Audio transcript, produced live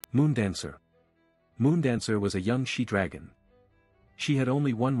Moondancer. Moondancer was a young she-dragon. She had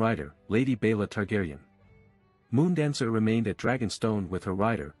only one rider, Lady Baela Targaryen. Moondancer remained at Dragonstone with her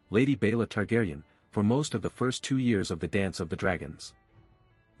rider, Lady Baela Targaryen, for most of the first 2 years of the Dance of the Dragons.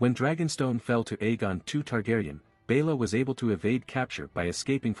 When Dragonstone fell to Aegon II Targaryen, Baela was able to evade capture by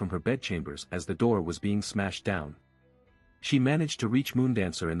escaping from her bedchambers as the door was being smashed down. She managed to reach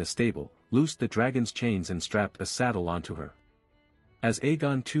Moondancer in the stable, loosed the dragon's chains and strapped a saddle onto her. As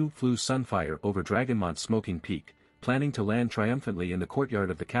Aegon II flew Sunfire over Dragonmont's smoking peak, planning to land triumphantly in the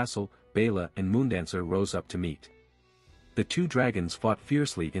courtyard of the castle, Baela and Moondancer rose up to meet. The two dragons fought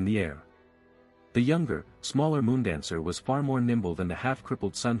fiercely in the air. The younger, smaller Moondancer was far more nimble than the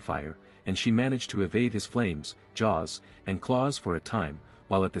half-crippled Sunfire, and she managed to evade his flames, jaws, and claws for a time,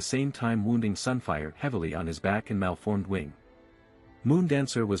 while at the same time wounding Sunfire heavily on his back and malformed wing.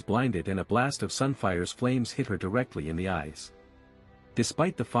 Moondancer was blinded and a blast of Sunfire's flames hit her directly in the eyes.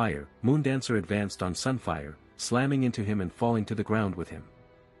 Despite the fire, Moondancer advanced on Sunfire, slamming into him and falling to the ground with him.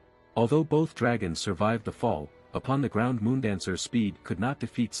 Although both dragons survived the fall, upon the ground Moondancer's speed could not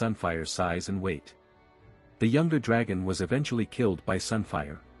defeat Sunfire's size and weight. The younger dragon was eventually killed by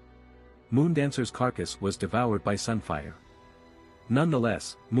Sunfire. Moondancer's carcass was devoured by Sunfire.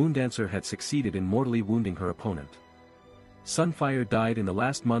 Nonetheless, Moondancer had succeeded in mortally wounding her opponent. Sunfire died in the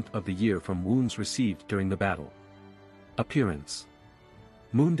last month of the year from wounds received during the battle. Appearance.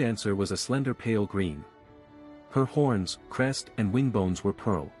 Moondancer was a slender pale green. Her horns, crest and wing bones were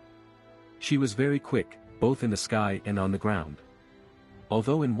pearl. She was very quick, both in the sky and on the ground.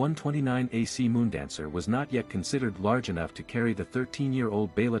 Although in 129 AC Moondancer was not yet considered large enough to carry the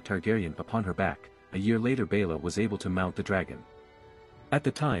 13-year-old Baela Targaryen upon her back, a year later Baela was able to mount the dragon. At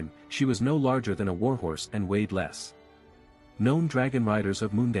the time, she was no larger than a warhorse and weighed less. Known dragon riders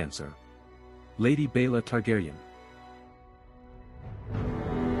of Moondancer. Lady Baela Targaryen.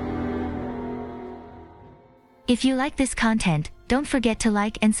 If you like this content, don't forget to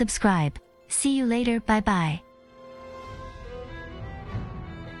like and subscribe. See you later, bye bye.